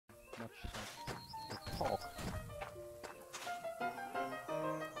much sense to talk.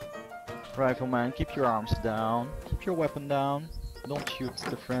 Rifleman, keep your arms down. Keep your weapon down. Don't shoot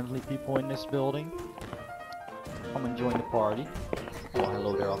the friendly people in this building. Come and join the party. Oh,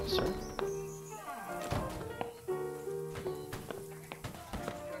 hello there, officer.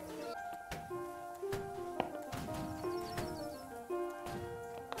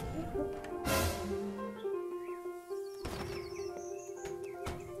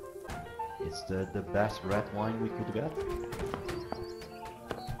 It's the best red wine we could get.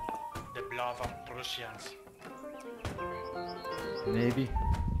 The blood of Prussians. Maybe.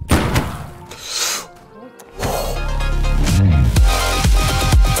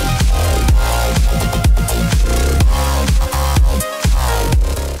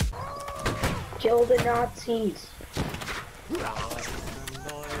 Kill the Nazis.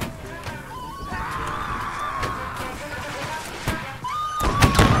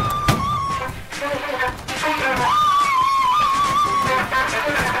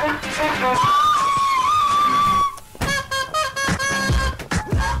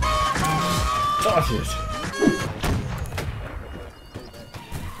 Oh shit.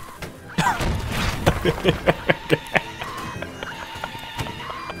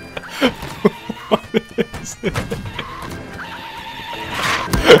 What is it?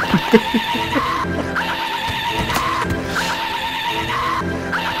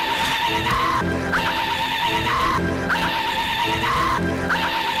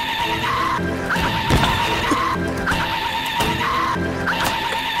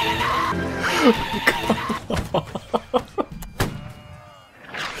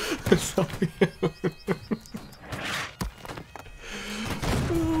 Sorry.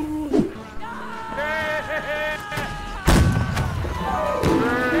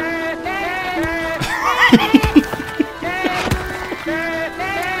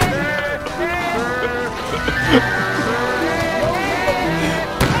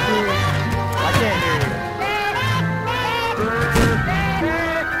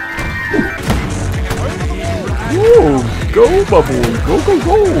 Woo! Go, Bubble! Go, go,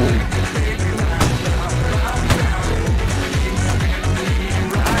 go!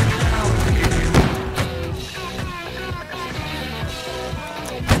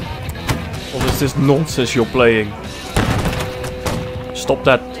 What is this nonsense you're playing? Stop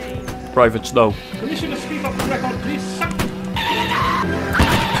that, Private Snow. Commissioner, speak up the record, please.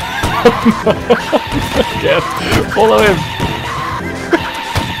 Yes, follow him.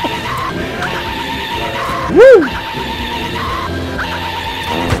 Woo!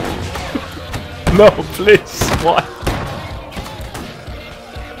 No, please. Why?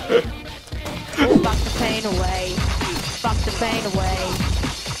 Fuck the pain away. Fuck the pain away.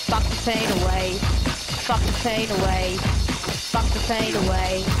 Fuck the pain away. Fuck the pain away. Fuck the pain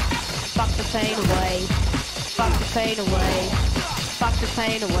away. Fuck the pain away. Fuck the pain away. Fuck the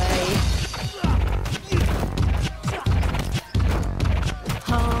pain away.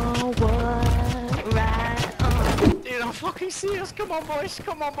 Oh, what? Right. Dude, I'm fucking serious. Come on,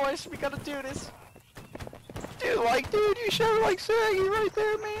 boys. We gotta do this. Dude, you sound like Saggy right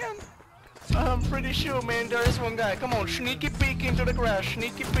there, man. I'm pretty sure, man, there is one guy. Come on, sneaky peek into the grass.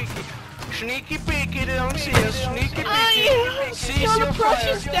 Sneaky peeky. Sneaky peeky, they don't see us. Sneaky peeky. Seize your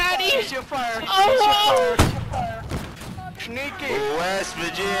fire. Seize your fire. Sneaky. West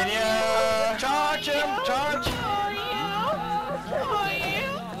Virginia. Charge him. Charge him.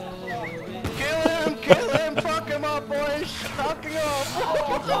 Kill him. Fuck him up, boys. Fuck him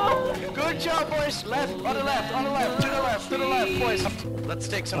up. Good job, boys. Left, on the left, to the left, boys. Let's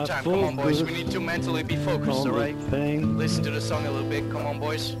take some time. Come on, boys. We need to mentally be focused, alright? Listen to the song a little bit. Come on,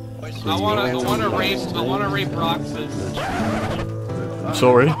 boys. I wanna rape Roxas. I'm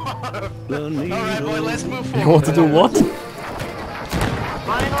sorry. Alright, boy, let's move forward. You want to do what?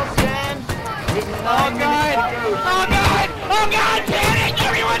 Final scan. Oh god, panic!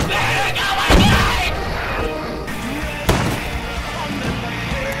 Everyone panic! Oh my god!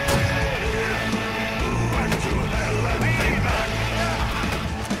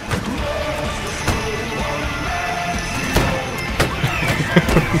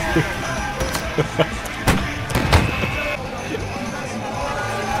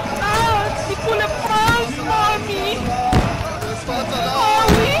 Ah, c'est pour le prince, mommy.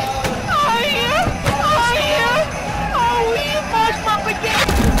 Oh oui, mange ma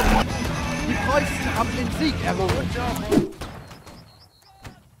baguette. Die Preußen haben den Sieg errungen.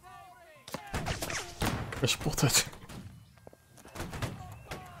 Gespottet.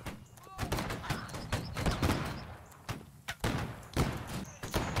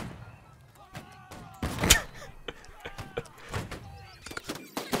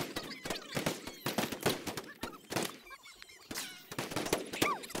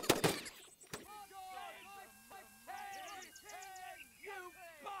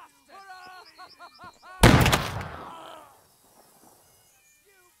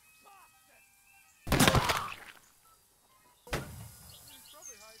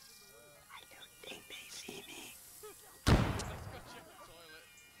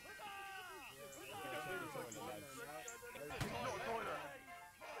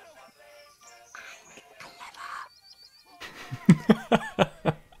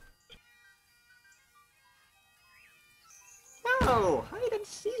 No, hide and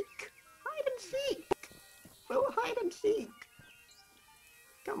seek. Hide and seek. Well, hide and seek.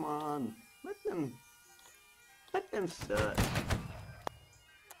 Come on, let them search.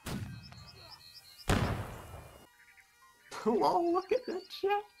 Oh, look at that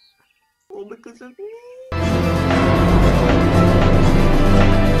chat. All because of me.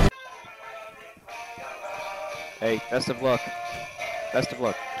 Hey, best of luck. Best of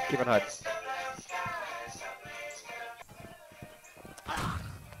luck. Keep on hiding.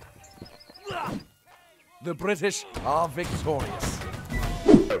 The British are victorious.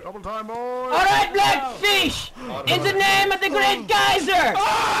 Double time, boys! Alright, Blackfish! In the name of the Great Geyser!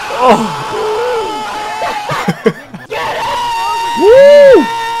 Get it! Woo!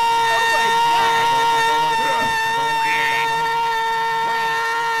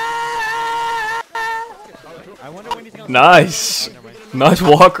 Nice! Nice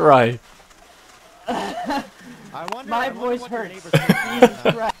walk right. My voice hurts. Jesus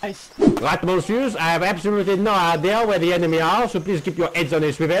Christ. Right, monsieurs, I have absolutely no idea where the enemy are, so please keep your heads on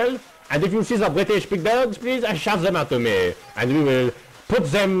a swivel. And if you see the British big birds, please shout them out to me. And we will put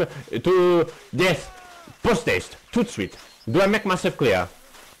them to death post-haste. Tout de suite. Do I make myself clear?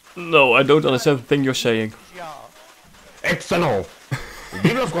 No, I don't understand the thing you're saying. Excellent.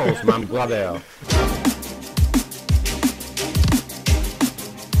 Vive la France, my brother.